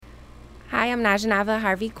Hi, I'm Najanava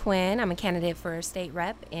Harvey Quinn. I'm a candidate for state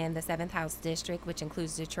rep in the 7th House District, which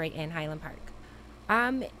includes Detroit and Highland Park.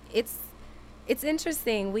 Um, it's it's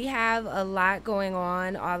interesting. We have a lot going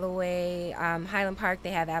on all the way. Highland Park,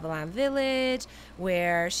 they have Avalon Village,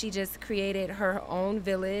 where she just created her own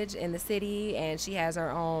village in the city, and she has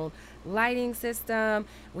her own lighting system.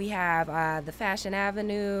 We have the Fashion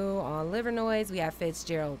Avenue on Livernois. We have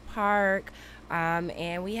Fitzgerald Park.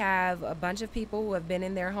 And we have a bunch of people who have been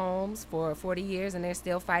in their homes for 40 years and they're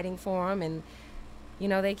still fighting for them. And,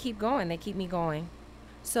 they keep going. They keep me going.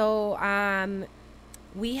 So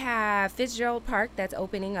we have Fitzgerald Park that's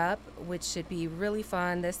opening up, which should be really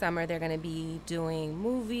fun this summer. They're going to be doing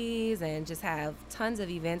movies and just have tons of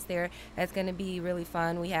events there. That's going to be really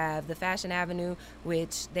fun. We have the Fashion Avenue,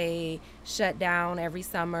 which they shut down every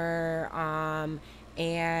summer.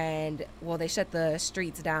 They shut the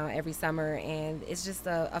streets down every summer, and it's just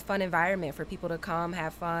a fun environment for people to come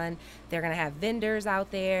have fun. They're going to have vendors out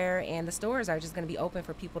there, and the stores are just going to be open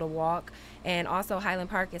for people to walk. And also Highland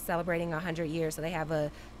Park is celebrating 100 years, so they have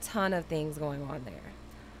a ton of things going on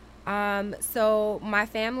there. So my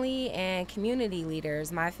family and community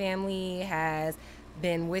leaders, my family has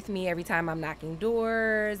been with me every time I'm knocking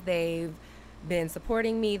doors. They've been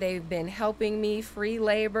supporting me. They've been helping me, free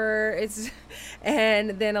labor.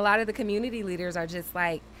 And then a lot of the community leaders are just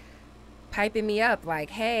like piping me up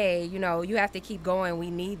like, hey, you have to keep going.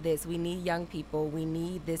 We need this. We need young people. We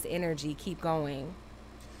need this energy. Keep going.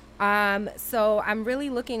 So I'm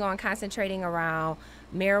really looking on concentrating around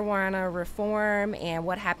marijuana reform and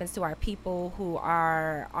what happens to our people who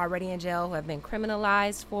are already in jail, who have been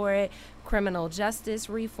criminalized for it, criminal justice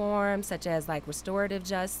reform, such as like restorative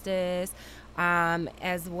justice,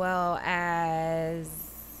 as well as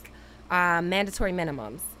mandatory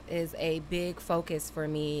minimums is a big focus for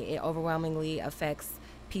me. It overwhelmingly affects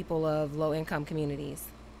people of low-income communities.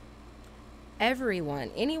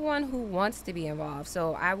 Everyone, anyone who wants to be involved.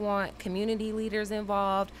 So I want community leaders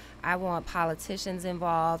involved. I want politicians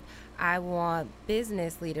involved. I want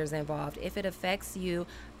business leaders involved. If it affects you,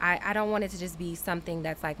 I don't want it to just be something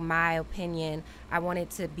that's like my opinion. I want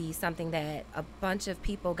it to be something that a bunch of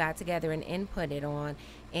people got together and inputted on,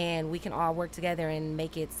 and we can all work together and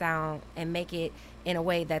make it in a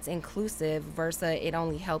way that's inclusive versus it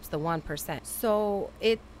only helps the 1%. So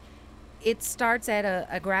it starts at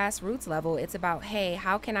a grassroots level. It's about, hey,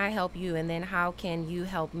 how can I help you? And then how can you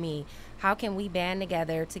help me? How can we band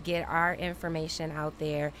together to get our information out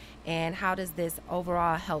there? And how does this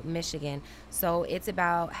overall help Michigan? So it's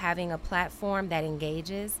about having a platform that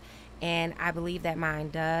engages. And I believe that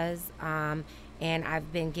mine does. And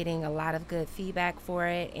I've been getting a lot of good feedback for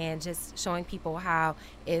it and just showing people how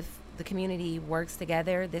if the community works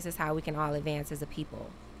together, this is how we can all advance as a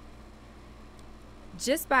people.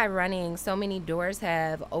 Just by running, so many doors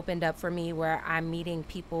have opened up for me where I'm meeting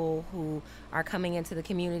people who are coming into the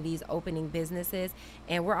communities, opening businesses,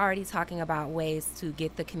 and we're already talking about ways to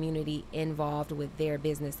get the community involved with their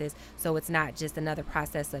businesses. So it's not just another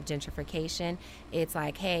process of gentrification. It's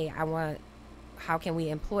like, hey, how can we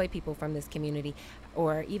employ people from this community?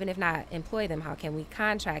 Or even if not employ them, how can we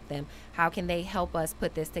contract them? How can they help us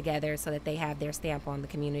put this together so that they have their stamp on the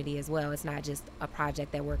community as well? It's not just a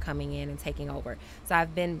project that we're coming in and taking over. So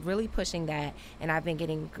I've been really pushing that, and I've been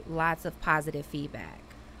getting lots of positive feedback.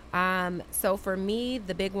 So for me,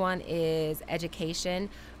 the big one is education.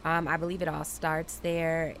 I believe it all starts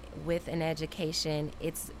there with an education.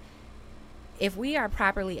 If we are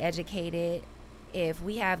properly educated, if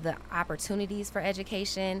we have the opportunities for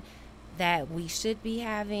education that we should be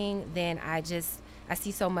having, then I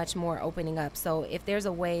see so much more opening up. So if there's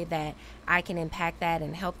a way that I can impact that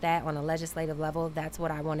and help that on a legislative level, that's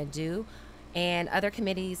what I want to do. And other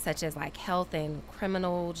committees such as like health and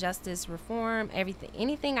criminal justice reform,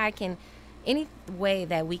 any way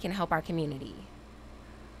that we can help our community.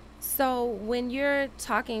 So when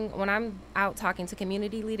I'm out talking to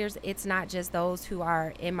community leaders, it's not just those who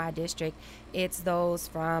are in my district. It's those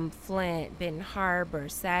from Flint, Benton Harbor,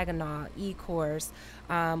 Saginaw, Ecorse,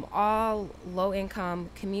 all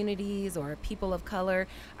low-income communities or people of color.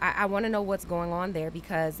 I want to know what's going on there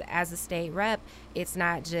because as a state rep, it's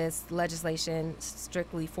not just legislation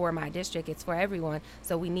strictly for my district. It's for everyone.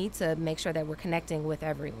 So we need to make sure that we're connecting with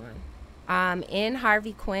everyone. In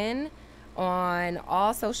Harvey Quinn, on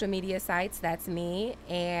all social media sites, that's me.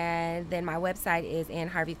 And then my website is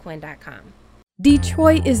inharveyquinn.com.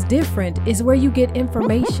 Detroit is Different is where you get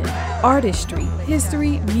information, artistry,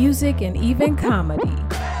 history, music, and even comedy.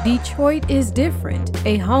 Detroit is Different,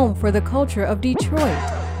 a home for the culture of Detroit.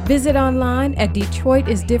 Visit online at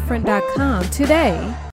DetroitisDifferent.com today.